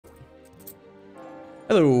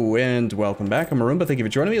Hello and welcome back. I'm Arumba. Thank you for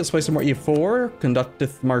joining me. Let's play some more EU4. Conduct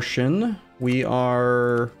Dithmarschen. We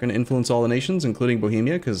are going to influence all the nations, including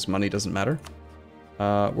Bohemia, because money doesn't matter.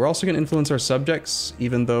 We're also going to influence our subjects,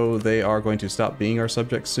 even though they are going to stop being our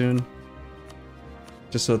subjects soon.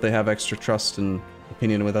 Just so that they have extra trust and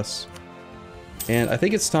opinion with us. And I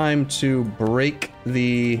think it's time to break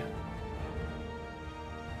the...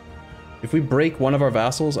 If we break one of our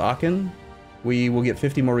vassals, Aachen, we will get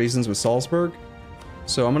 50 more reasons with Salzburg.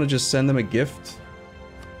 So I'm going to just send them a gift.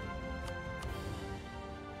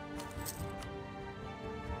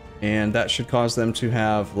 And that should cause them to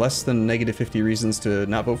have less than negative 50 reasons to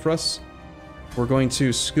not vote for us. We're going to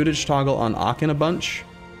Scootage toggle on Aachen a bunch.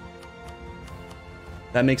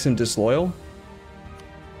 That makes him disloyal.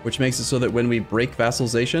 Which makes it so that when we break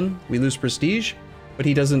vassalization, we lose prestige, but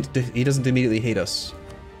he doesn't immediately hate us.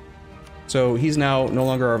 So he's now no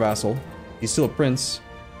longer our vassal. He's still a prince.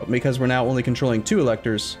 But because we're now only controlling 2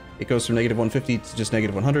 electors, it goes from negative 150 to just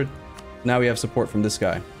negative 100. Now we have support from this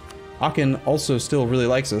guy. Aachen also still really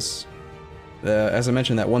likes us. As I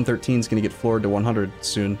mentioned, that 113 is going to get floored to 100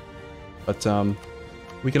 soon. But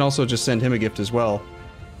we can also just send him a gift as well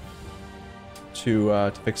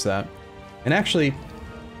to fix that. And actually,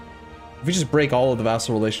 if we just break all of the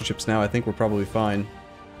vassal relationships now, I think we're probably fine.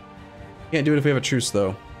 Can't do it if we have a truce,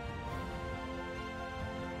 though.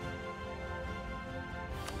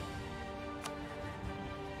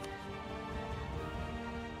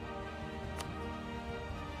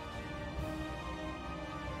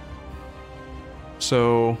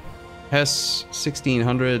 So, Hess,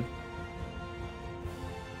 1600.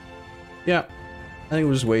 Yeah, I think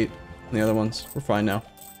we'll just wait on the other ones. We're fine now.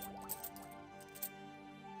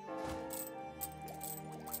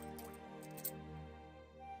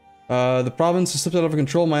 The province has slipped out of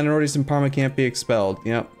control. Minorities in Parma can't be expelled.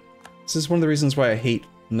 Yep. This is one of the reasons why I hate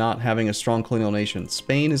not having a strong colonial nation.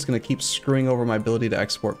 Spain is going to keep screwing over my ability to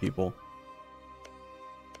export people.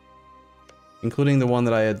 Including the one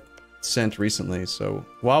that I had sent recently, so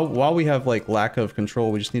while we have like lack of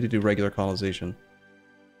control, we just need to do regular colonization,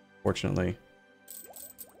 fortunately.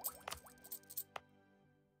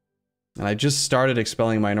 And I just started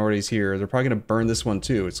expelling minorities here. They're probably gonna burn this one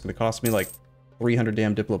too. It's gonna cost me like 300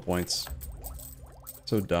 damn diplo points.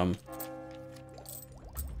 So dumb.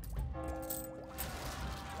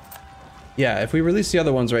 Yeah, if we release the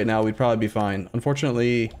other ones right now, we'd probably be fine.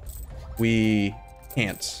 Unfortunately, we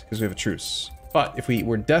can't because we have a truce. But if we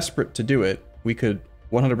were desperate to do it, we could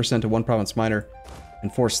 100% to one province minor and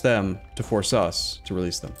force them to force us to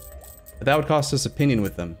release them. But that would cost us opinion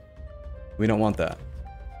with them. We don't want that.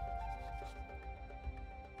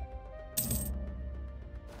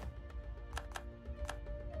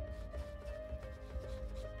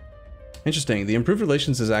 Interesting. The improved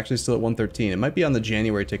relations is actually still at 113. It might be on the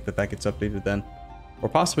January tick that gets updated then. Or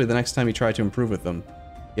possibly the next time you try to improve with them.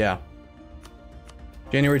 Yeah.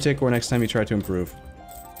 January tick or next time you try to improve.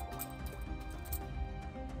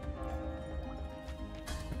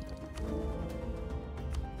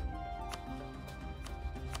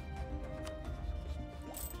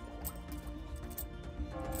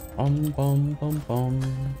 Bum bum bum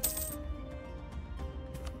bum.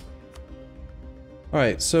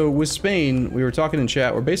 Alright, so with Spain, we were talking in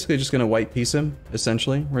chat, we're basically just gonna white peace him,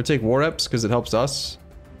 essentially. We're gonna take war reps because it helps us.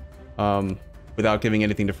 Without giving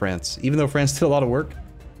anything to France. Even though France did a lot of work,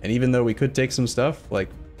 and even though we could take some stuff, like,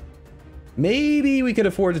 maybe we could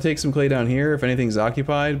afford to take some clay down here if anything's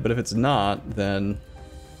occupied, but if it's not, then...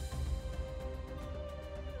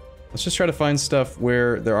 Let's just try to find stuff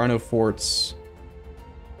where there are no forts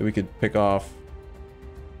that we could pick off.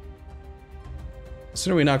 The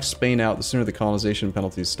sooner we knock Spain out, the sooner the colonization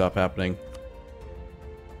penalties stop happening.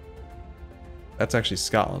 That's actually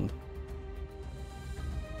Scotland.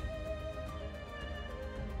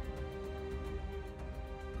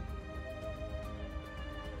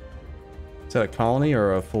 Is that a colony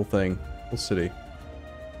or a full thing? Full city.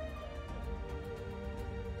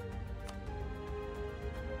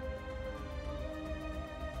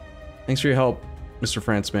 Thanks for your help, Mr.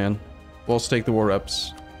 France man. We'll also take the war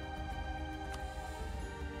reps.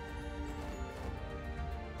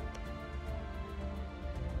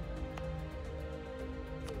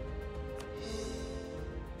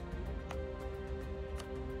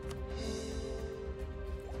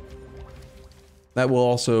 That will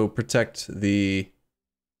also protect the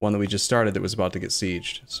one that we just started that was about to get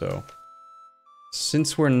sieged, so...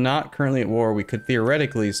 Since we're not currently at war, we could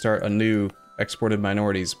theoretically start a new exported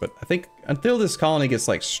minorities, but I think until this colony gets,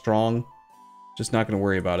 like, strong, just not gonna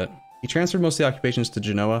worry about it. He transferred most of the occupations to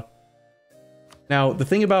Genoa. Now, the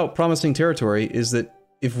thing about promising territory is that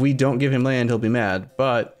if we don't give him land, he'll be mad,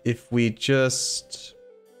 but if we just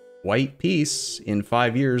white peace, in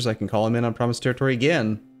 5 years I can call him in on promised territory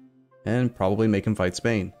again, and probably make him fight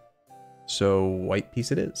Spain. So white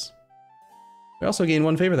peace it is. We also gain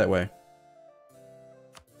 1 favor that way.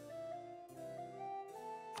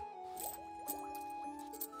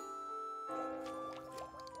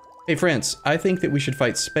 Hey France, I think that we should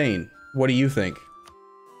fight Spain. What do you think?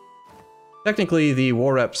 Technically, the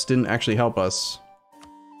war reps didn't actually help us,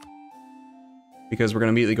 because we're going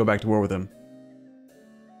to immediately go back to war with him.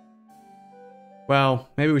 Well,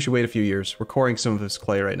 maybe we should wait a few years. We're coring some of this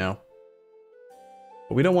clay right now.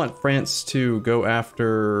 But we don't want France to go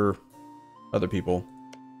after other people.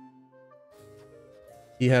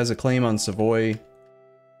 He has a claim on Savoy.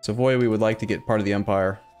 Savoy we would like to get part of the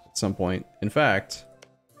empire at some point. In fact,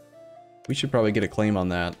 we should probably get a claim on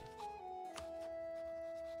that.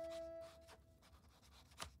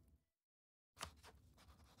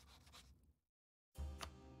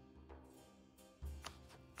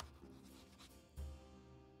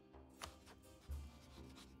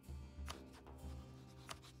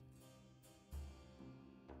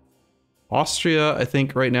 Austria, I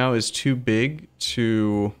think, right now is too big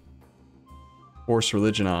to force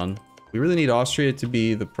religion on. We really need Austria to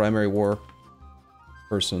be the primary war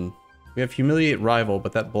person. We have humiliate rival,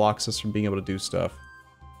 but that blocks us from being able to do stuff.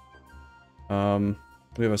 We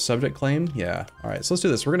have a subject claim? Yeah. Alright, so let's do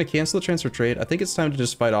this. We're going to cancel the transfer trade. I think it's time to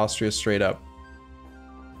just fight Austria straight up.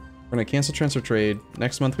 We're going to cancel transfer trade.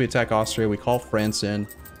 Next month we attack Austria. We call France in.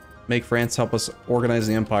 Make France help us organize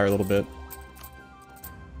the empire a little bit.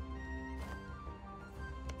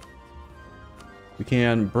 We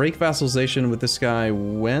can break vassalization with this guy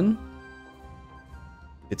when?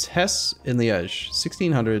 It's Hesse and Liège.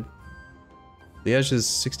 1600. Liège is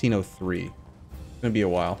 1603. It's gonna be a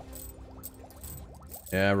while.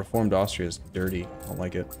 Yeah, reformed Austria is dirty. I don't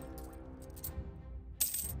like it.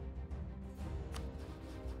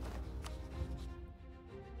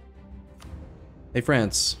 Hey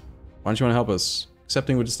France, why don't you want to help us?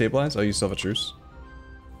 Accepting would destabilize? Oh, you still have a truce.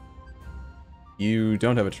 You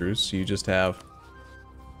don't have a truce, you just have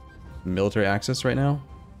military access right now?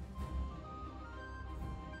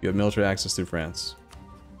 You have military access through France.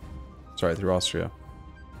 Sorry, through Austria.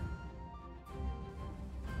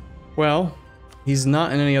 Well, he's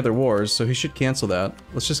not in any other wars, so he should cancel that.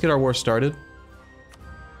 Let's just get our war started.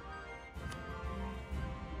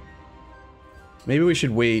 Maybe we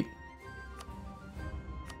should wait.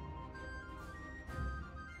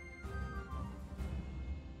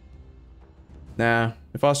 Nah,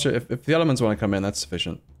 if the Ottomans want to come in, that's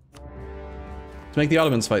sufficient. Let's make the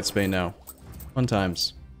Ottomans fight Spain now. Fun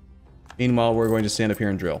times. Meanwhile, we're going to stand up here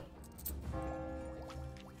and drill.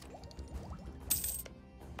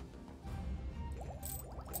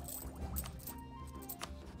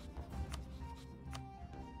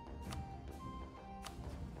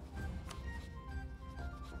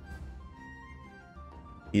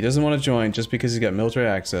 He doesn't want to join just because he's got military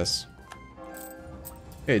access.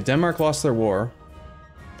 Okay, Denmark lost their war.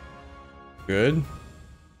 Good.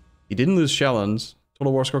 He didn't lose Sjaelland.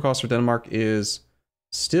 Total war score cost for Denmark is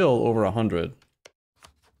still over 100.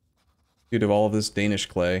 Due to all of this Danish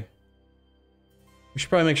clay. We should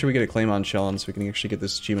probably make sure we get a claim on Sjaelland so we can actually get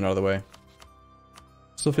this achievement out of the way.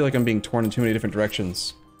 Still feel like I'm being torn in too many different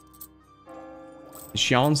directions. Is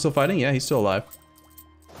Sjaelland still fighting? Yeah, he's still alive.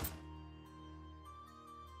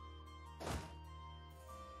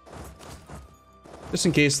 Just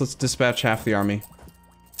in case, let's dispatch half the army.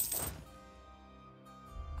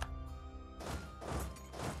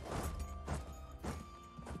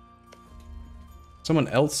 Someone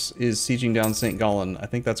else is sieging down St. Gallen. I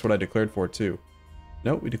think that's what I declared for, too.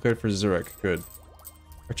 Nope, we declared for Zurich. Good.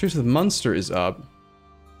 Our truce with Munster is up.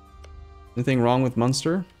 Anything wrong with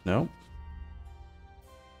Munster? No.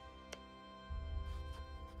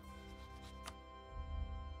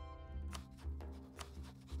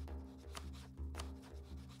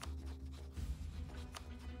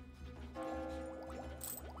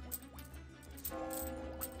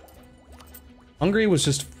 Hungary was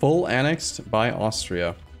just full annexed by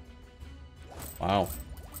Austria. Wow.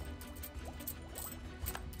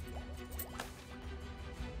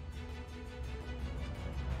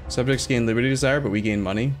 Subjects gain liberty desire, but we gain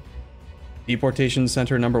money. Deportation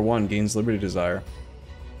center number 1 gains liberty desire.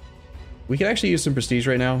 We could actually use some prestige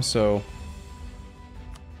right now, so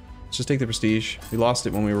let's just take the prestige. We lost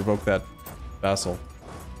it when we revoked that vassal.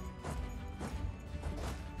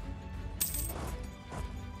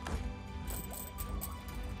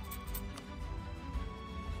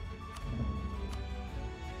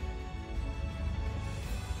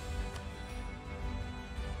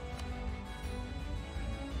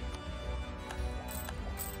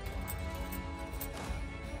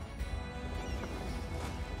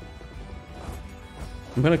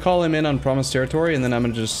 I'm gonna call him in on promised territory, and then I'm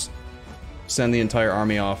gonna just send the entire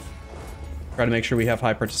army off. Try to make sure we have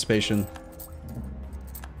high participation.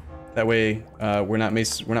 That way, we're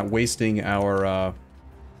not wasting our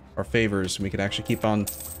favors. We can actually keep on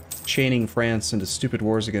chaining France into stupid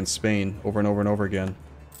wars against Spain over and over and over again.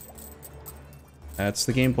 That's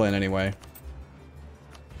the game plan, anyway.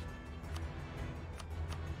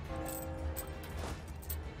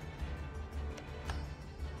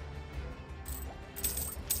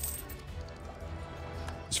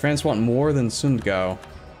 Does France want more than Sundgau?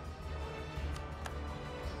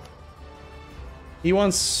 He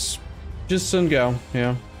wants just Sundgau,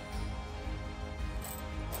 yeah.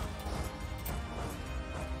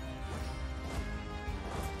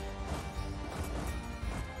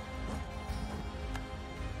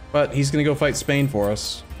 But he's gonna go fight Spain for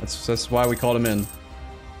us. That's why we called him in.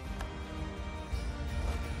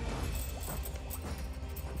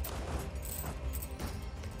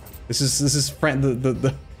 This is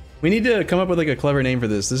we need to come up with like a clever name for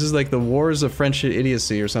this. This is like the Wars of French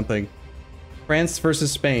Idiocy or something. France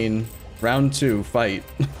versus Spain, round 2, fight.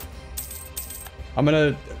 I'm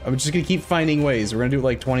just gonna keep finding ways. We're gonna do it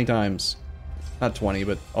like 20 times. Not 20,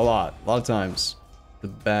 but a lot of times. It's a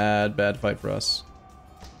bad fight for us.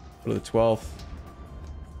 Go to the 12th.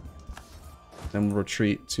 Then we'll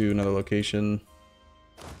retreat to another location.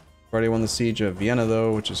 We've already won the siege of Vienna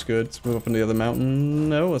though, which is good. Let's move up into the other mountain.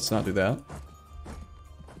 No, let's not do that.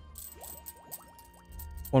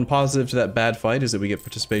 One positive to that bad fight is that we get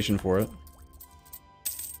participation for it.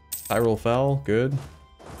 Tyrol fell, good.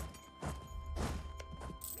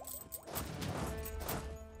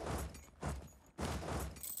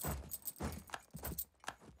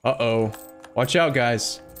 Uh-oh. Watch out,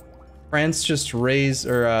 guys. France just raised,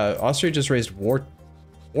 or Austria just raised war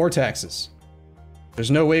taxes.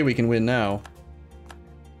 There's no way we can win now.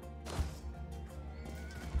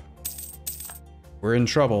 We're in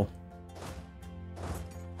trouble.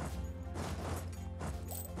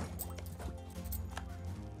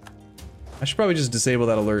 I should probably just disable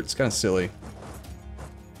that alert. It's kind of silly.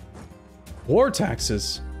 War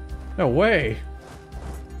taxes? No way.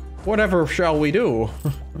 Whatever shall we do?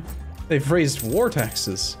 They've raised war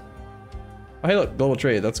taxes. Oh, hey look, global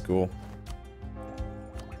trade, that's cool.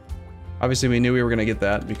 Obviously we knew we were gonna get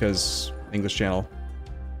that because English channel.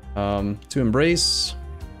 To embrace,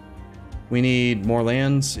 we need more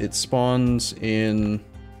lands. It spawns in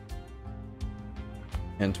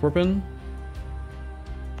Antwerpen.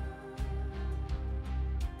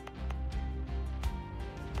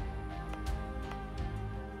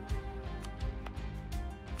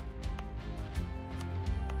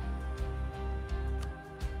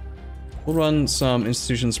 We'll run some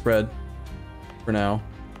institution spread for now.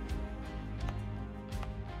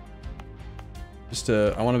 Just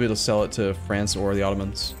to, I want to be able to sell it to France or the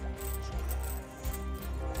Ottomans.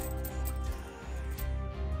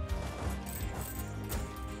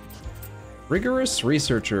 Rigorous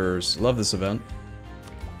researchers. Love this event.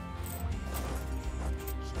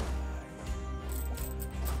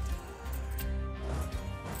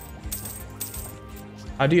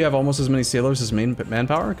 How do you have almost as many sailors as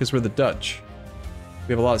manpower? Because we're the Dutch.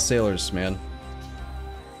 We have a lot of sailors, man.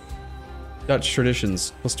 Dutch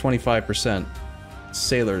traditions, plus 25%.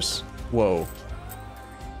 Sailors. Whoa.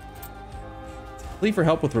 Plead for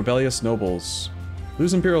help with rebellious nobles.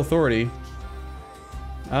 Lose imperial authority.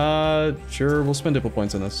 Sure, we'll spend diplo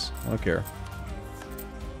points on this. I don't care.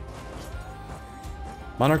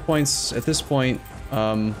 Monarch points, at this point,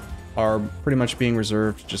 are pretty much being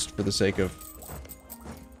reserved just for the sake of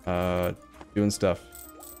doing stuff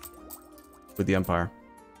with the Empire.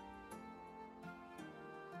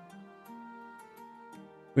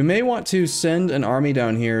 We may want to send an army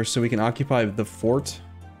down here so we can occupy the fort,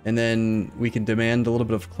 and then we can demand a little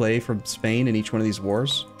bit of clay from Spain in each one of these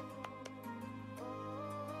wars.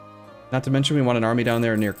 Not to mention we want an army down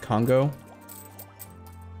there near Congo.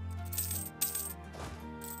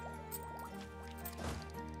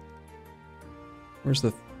 Where's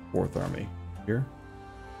the 4th army? Here?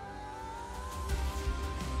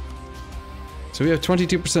 So we have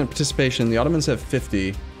 22% participation. The Ottomans have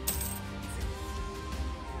 50.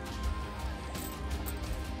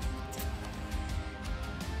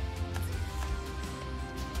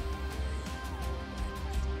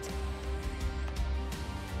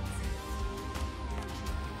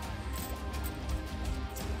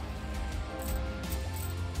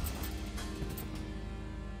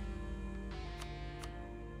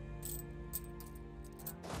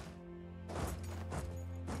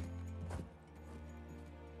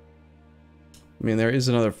 I mean, there is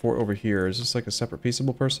another fort over here. Is this like a separate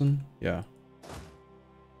peaceable person? Yeah.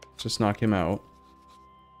 Let's just knock him out.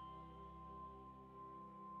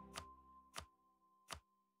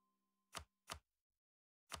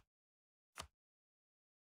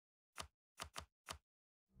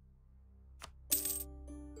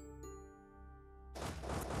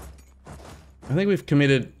 I think we've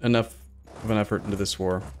committed enough of an effort into this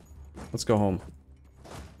war. Let's go home.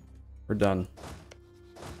 We're done.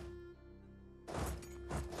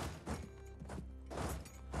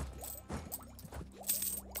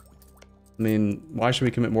 I mean, why should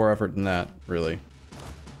we commit more effort than that, really?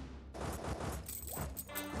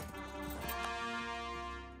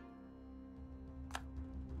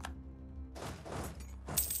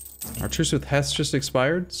 Our truce with Hess just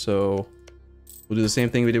expired, so we'll do the same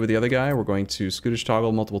thing we did with the other guy. We're going to Scutish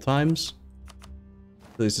toggle multiple times,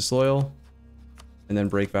 release disloyal, and then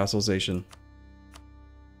break vassalization.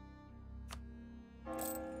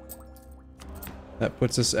 That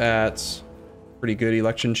puts us at pretty good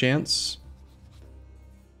election chance.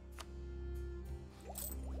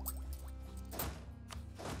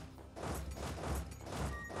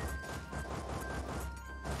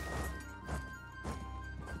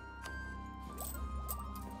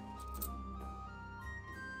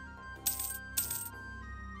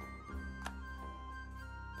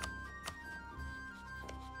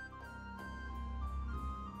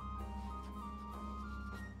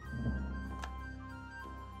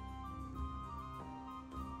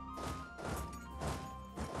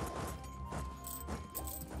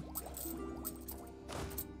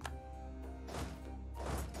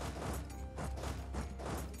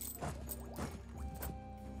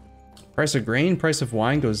 Price of grain, price of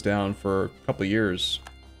wine goes down for a couple of years.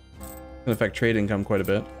 It's gonna affect trade income quite a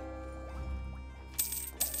bit.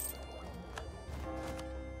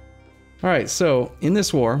 Alright, so in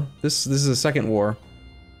this war, this is a second war.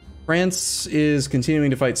 France is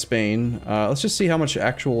continuing to fight Spain. Let's just see how much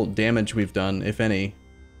actual damage we've done, if any.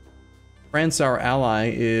 France, our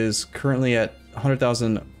ally, is currently at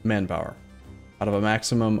 100,000 manpower out of a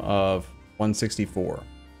maximum of 164.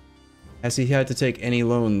 Has he had to take any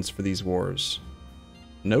loans for these wars?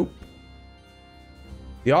 Nope.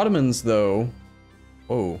 The Ottomans, though...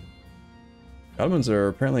 Whoa. The Ottomans are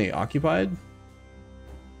apparently occupied?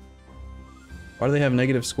 Why do they have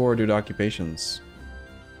negative score due to occupations?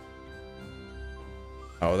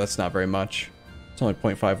 Oh, that's not very much. It's only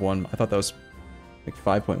 0.51. I thought that was like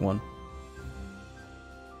 5.1.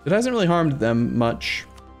 It hasn't really harmed them much.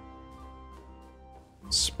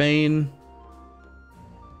 Spain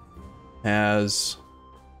has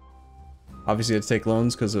obviously had to take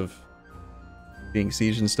loans because of being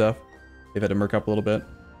sieged and stuff. They've had to merc up a little bit.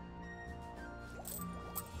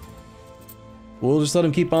 We'll just let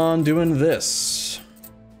them keep on doing this.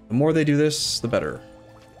 The more they do this, the better.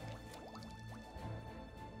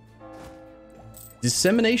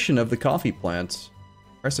 Dissemination of the coffee plant.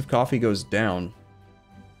 Price of coffee goes down.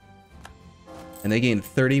 And they gain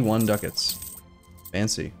 31 ducats.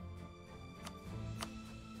 Fancy.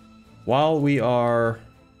 While we are...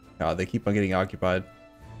 God, they keep on getting occupied.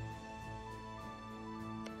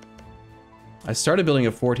 I started building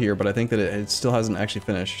a fort here, but I think that it still hasn't actually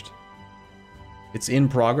finished. It's in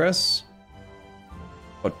progress,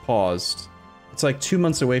 but paused. It's like 2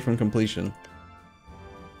 months away from completion.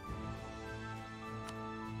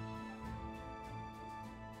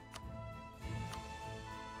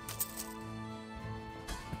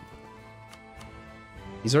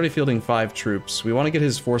 He's already fielding 5 troops. We want to get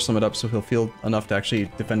his force limit up so he'll field enough to actually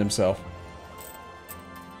defend himself.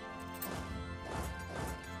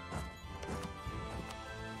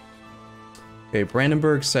 Okay,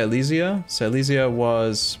 Brandenburg, Silesia. Silesia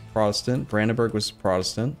was Protestant. Brandenburg was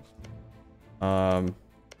Protestant.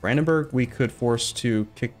 Brandenburg we could force to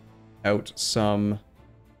kick out some...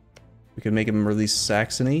 We could make him release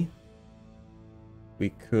Saxony. We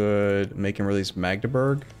could make him release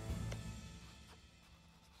Magdeburg.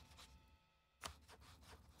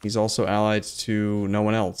 He's also allied to no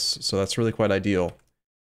one else, so that's really quite ideal.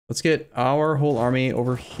 Let's get our whole army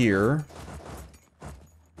over here.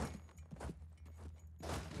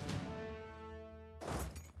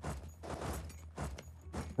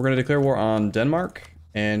 We're going to declare war on Denmark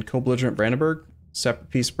and co-belligerent Brandenburg. Separate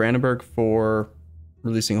piece Brandenburg for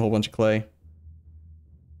releasing a whole bunch of clay.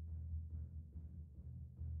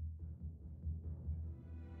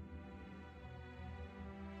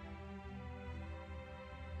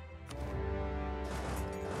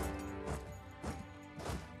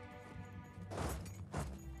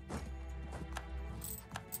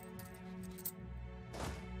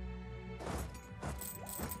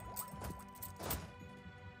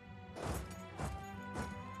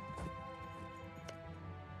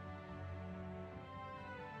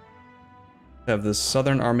 Have the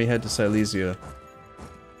southern army head to Silesia.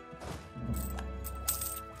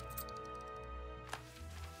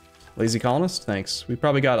 Lazy colonist? Thanks. We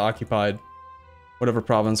probably got occupied. Whatever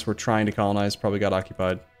province we're trying to colonize probably got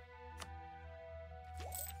occupied.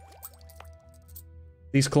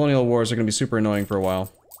 These colonial wars are going to be super annoying for a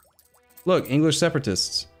while. Look, English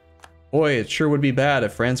separatists. Boy, it sure would be bad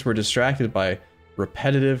if France were distracted by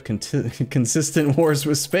repetitive, consistent wars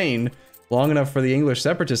with Spain long enough for the English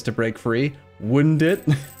separatists to break free, wouldn't it?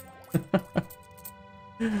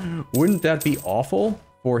 Wouldn't that be awful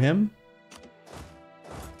for him?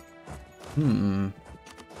 I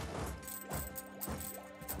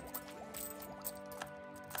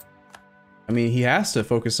mean, he has to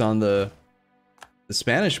focus on the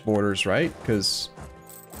Spanish borders, right? Because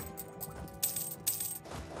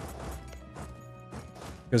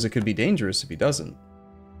it could be dangerous if he doesn't.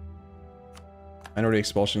 Minority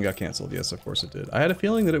expulsion got canceled. Yes, of course it did. I had a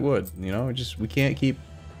feeling that it would. You know, we can't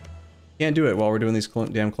do it while we're doing these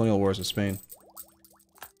damn colonial wars with Spain.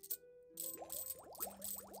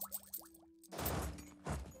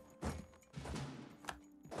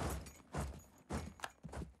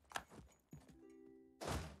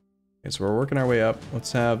 Okay, so we're working our way up.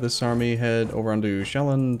 Let's have this army head over onto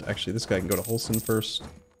Sjaelland. Actually, this guy can go to Holland first.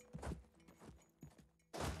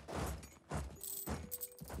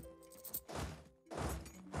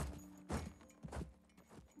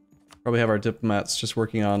 Probably have our diplomats just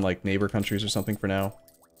working on, like, neighbor countries or something for now.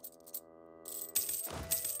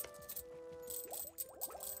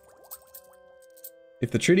 If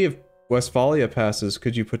the Treaty of Westphalia passes,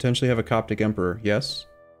 could you potentially have a Coptic emperor? Yes,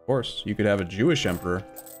 of course. You could have a Jewish emperor.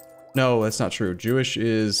 No, that's not true. Jewish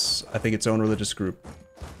is, I think, its own religious group.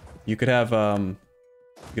 You could have an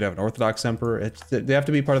Orthodox emperor. They have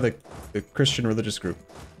to be part of the Christian religious group.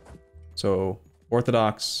 So,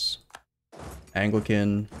 Orthodox,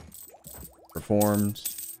 Anglican, Reformed,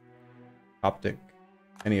 Coptic,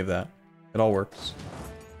 any of that. It all works.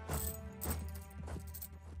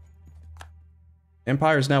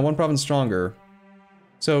 Empire is now one province stronger.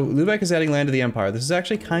 So Lubeck is adding land to the Empire. This is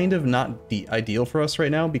actually kind of not the ideal for us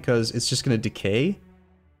right now because it's just going to decay.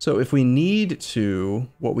 So if we need to,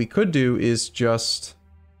 what we could do is just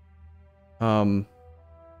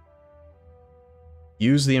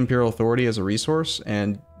use the Imperial Authority as a resource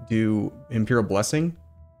and do Imperial Blessing.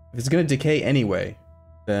 If it's going to decay anyway,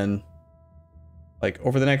 then like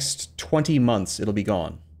over the next 20 months, it'll be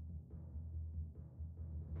gone.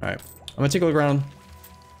 All right, I'm going to take a look around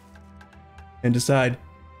and decide.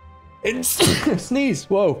 Sneeze!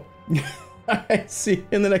 Whoa! I see you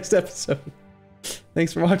in the next episode.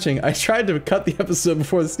 Thanks for watching. I tried to cut the episode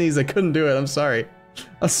before the sneeze. I couldn't do it. I'm sorry.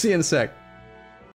 I'll see you in a sec.